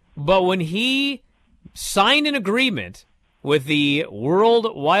 But when he signed an agreement with the World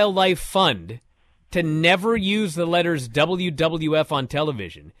Wildlife Fund to never use the letters WWF on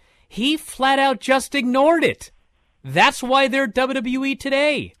television, he flat out just ignored it. That's why they're WWE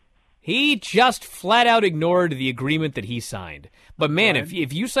today. He just flat out ignored the agreement that he signed. But man,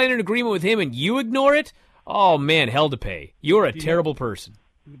 if you sign an agreement with him and you ignore it, oh man, hell to pay. You're a terrible person.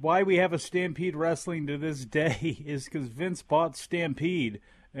 Why we have a Stampede Wrestling to this day is because Vince bought Stampede,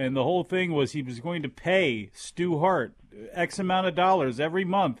 and the whole thing was he was going to pay Stu Hart X amount of dollars every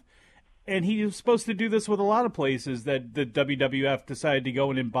month. And he was supposed to do this with a lot of places that the WWF decided to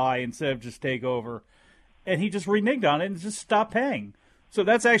go in and buy instead of just take over. And he just reneged on it and just stopped paying. So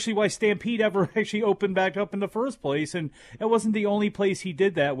that's actually why Stampede ever actually opened back up in the first place. And it wasn't the only place he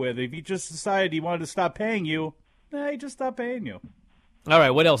did that with. If he just decided he wanted to stop paying you, he just stopped paying you. All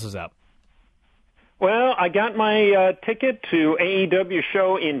right, what else is up? Well, I got my ticket to AEW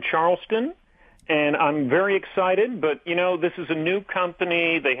show in Charleston, and I'm very excited. But, you know, this is a new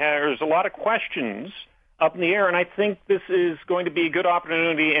company. There's a lot of questions up in the air, and I think this is going to be a good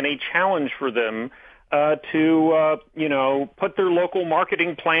opportunity and a challenge for them to put their local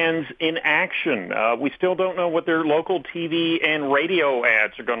marketing plans in action. We still don't know what their local TV and radio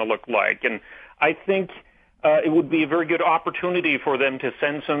ads are going to look like. And I think it would be a very good opportunity for them to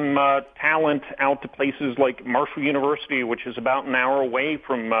send some talent out to places like Marshall University, which is about an hour away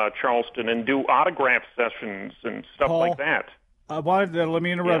from Charleston, and do autograph sessions and stuff Paul, like that. Let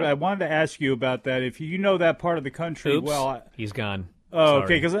me interrupt. Yeah. I wanted to ask you about that. If you know that part of the country, Oops, he's gone. Oh,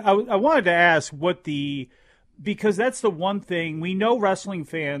 okay, because I wanted to ask because that's the one thing. We know wrestling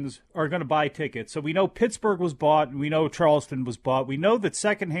fans are going to buy tickets. So we know Pittsburgh was bought, and we know Charleston was bought. We know that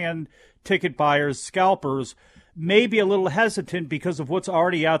secondhand ticket buyers, scalpers, may be a little hesitant because of what's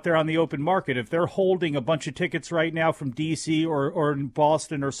already out there on the open market. If they're holding a bunch of tickets right now from D.C. or in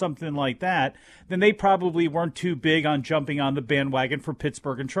Boston or something like that, then they probably weren't too big on jumping on the bandwagon for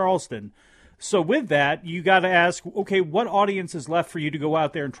Pittsburgh and Charleston. So with that, you got to ask, okay, what audience is left for you to go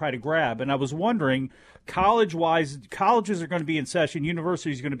out there and try to grab? And I was wondering, college-wise, colleges are going to be in session,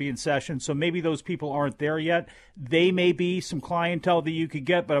 universities are going to be in session, so maybe those people aren't there yet. They may be some clientele that you could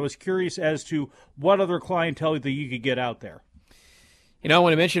get, but I was curious as to what other clientele that you could get out there. You know, I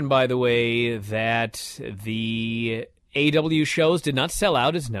want to mention, by the way, that the AEW shows did not sell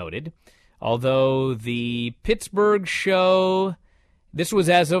out, as noted, although the Pittsburgh show... This was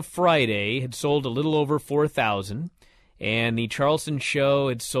as of Friday, had sold a little over 4,000, and the Charleston show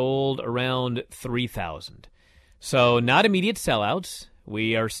had sold around 3,000. So not immediate sellouts.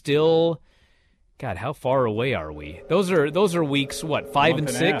 We are still, God, how far away are we? Those are weeks, what, 5 and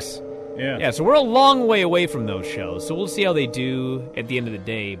 6? Yeah, so we're a long way away from those shows, so we'll see how they do at the end of the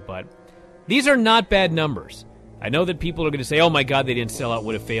day, but these are not bad numbers. I know that people are going to say, oh my God, they didn't sell out,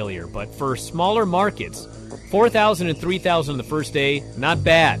 what a failure, but for smaller markets, 4,000 and 3,000 on the first day, not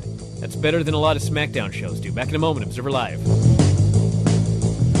bad. That's better than a lot of SmackDown shows do. Back in a moment, Observer Live.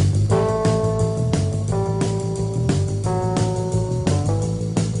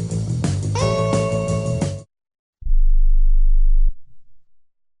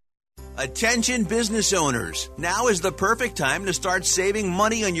 Attention business owners. Now is the perfect time to start saving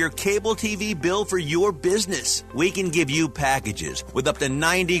money on your cable TV bill for your business. We can give you packages with up to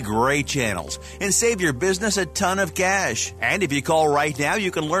 90 great channels and save your business a ton of cash. And if you call right now, you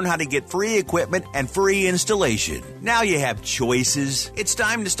can learn how to get free equipment and free installation. Now you have choices. It's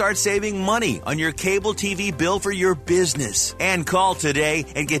time to start saving money on your cable TV bill for your business. And call today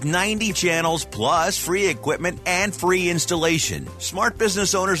and get 90 channels plus free equipment and free installation. Smart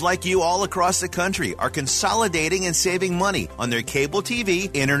business owners like you all across the country are consolidating and saving money on their cable TV,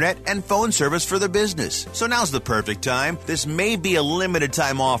 internet, and phone service for their business. So now's the perfect time. This may be a limited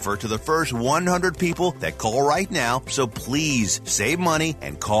time offer to the first 100 people that call right now, so please save money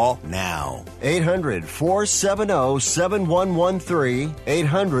and call now. 800-470-7113.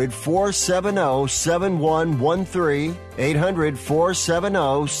 800-470-7113.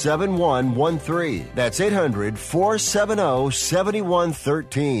 800-470-7113. That's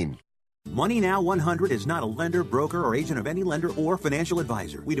 800-470-7113. Money Now 100 is not a lender, broker, or agent of any lender or financial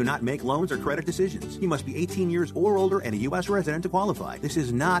advisor. We do not make loans or credit decisions. You must be 18 years or older and a U.S. resident to qualify. This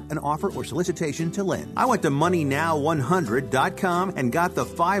is not an offer or solicitation to lend. I went to MoneyNow100.com and got the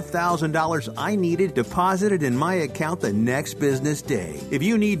 $5,000 I needed deposited in my account the next business day. If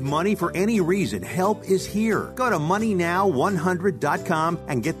you need money for any reason, help is here. Go to MoneyNow100.com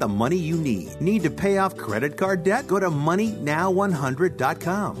and get the money you need. Need to pay off credit card debt? Go to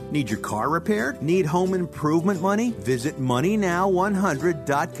MoneyNow100.com. Need your car repaired? Need home improvement money? Visit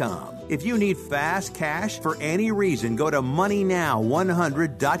MoneyNow100.com. If you need fast cash for any reason, go to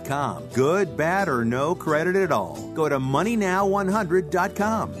MoneyNow100.com. Good, bad, or no credit at all. Go to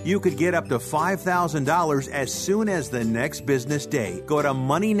MoneyNow100.com. You could get up to $5,000 as soon as the next business day. Go to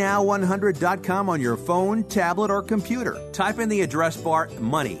MoneyNow100.com on your phone, tablet, or computer. Type in the address bar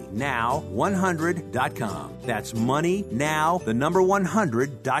MoneyNow100.com. That's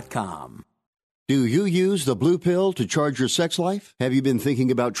MoneyNow100.com. Do you use the blue pill to charge your sex life? Have you been thinking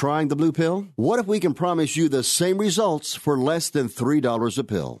about trying the blue pill? What if we can promise you the same results for less than $3 a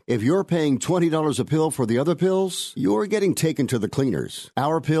pill? If you're paying $20 a pill for the other pills, you're getting taken to the cleaners.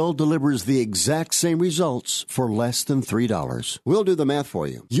 Our pill delivers the exact same results for less than $3. We'll do the math for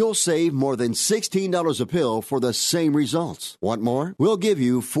you. You'll save more than $16 a pill for the same results. Want more? We'll give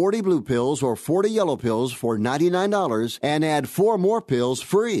you 40 blue pills or 40 yellow pills for $99 and add 4 more pills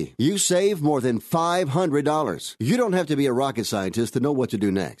free. You save more than $500. You don't have to be a rocket scientist to know what to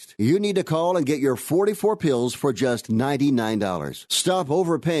do next. You need to call and get your 44 pills for just $99. Stop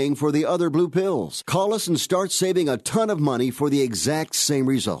overpaying for the other blue pills. Call us and start saving a ton of money for the exact same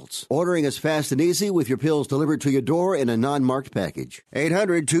results. Ordering is fast and easy with your pills delivered to your door in a non-marked package.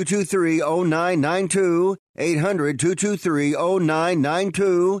 800-223-0992.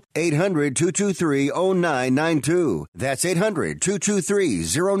 800-223-0992. 800-223-0992. That's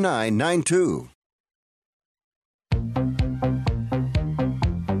 800-223-0992.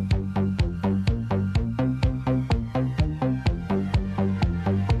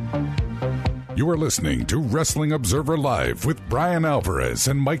 You are listening to Wrestling Observer Live with Bryan Alvarez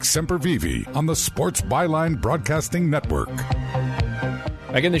and Mike Sempervive on the Sports Byline Broadcasting Network.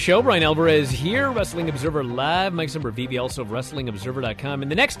 Back in the show, Bryan Alvarez here, Wrestling Observer Live. Mike Sempervive, also of WrestlingObserver.com. In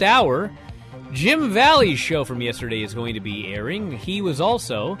the next hour, Jim Valley's show from yesterday is going to be airing. He was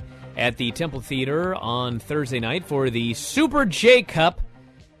also at the Temple Theater on Thursday night for the Super J Cup,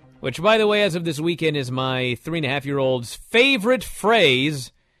 which, by the way, as of this weekend, is my 3.5-year-old's favorite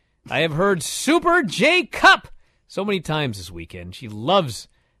phrase. I have heard Super J Cup so many times this weekend. She loves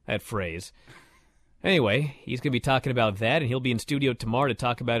that phrase. Anyway, he's going to be talking about that, and he'll be in studio tomorrow to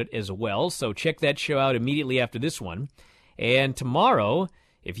talk about it as well. So check that show out immediately after this one. And tomorrow,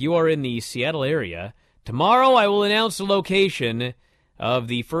 if you are in the Seattle area, tomorrow I will announce the location of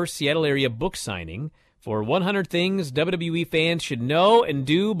the first Seattle area book signing for 100 Things WWE Fans Should Know and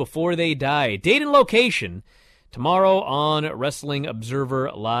Do Before They Die. Date and location tomorrow on Wrestling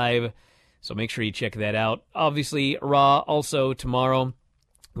Observer Live. So make sure you check that out. Obviously, Raw also tomorrow.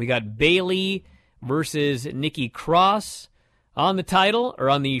 We got Bayley versus Nikki Cross on the title, or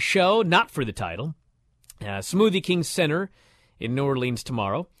on the show, not for the title. Smoothie King Center in New Orleans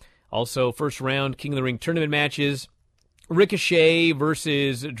tomorrow. Also, first round King of the Ring tournament matches. Ricochet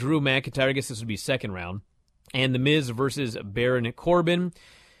versus Drew McIntyre. I guess this would be second round. And The Miz versus Baron Corbin.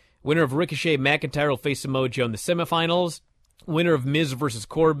 Winner of Ricochet McIntyre will face Samoa Joe in the semifinals. Winner of Miz versus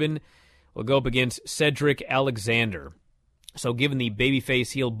Corbin will go up against Cedric Alexander. So given the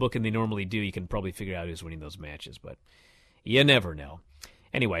babyface heel booking they normally do, you can probably figure out who's winning those matches, but you never know.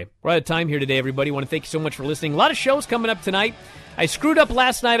 Anyway, we're out of time here today, everybody. I want to thank you so much for listening. A lot of shows coming up tonight. I screwed up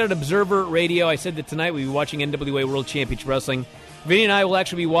last night on Observer Radio. I said that tonight we'll be watching NWA World Championship Wrestling. Vinny and I will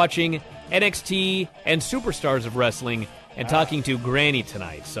actually be watching NXT and Superstars of Wrestling and talking to Granny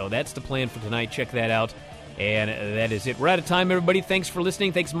tonight. So that's the plan for tonight. Check that out. And that is it. We're out of time, everybody. Thanks for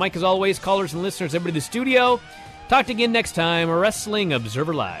listening. Thanks, Mike, as always. Callers and listeners, everybody in the studio. Talk to you again next time. Wrestling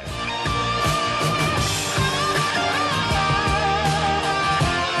Observer Live.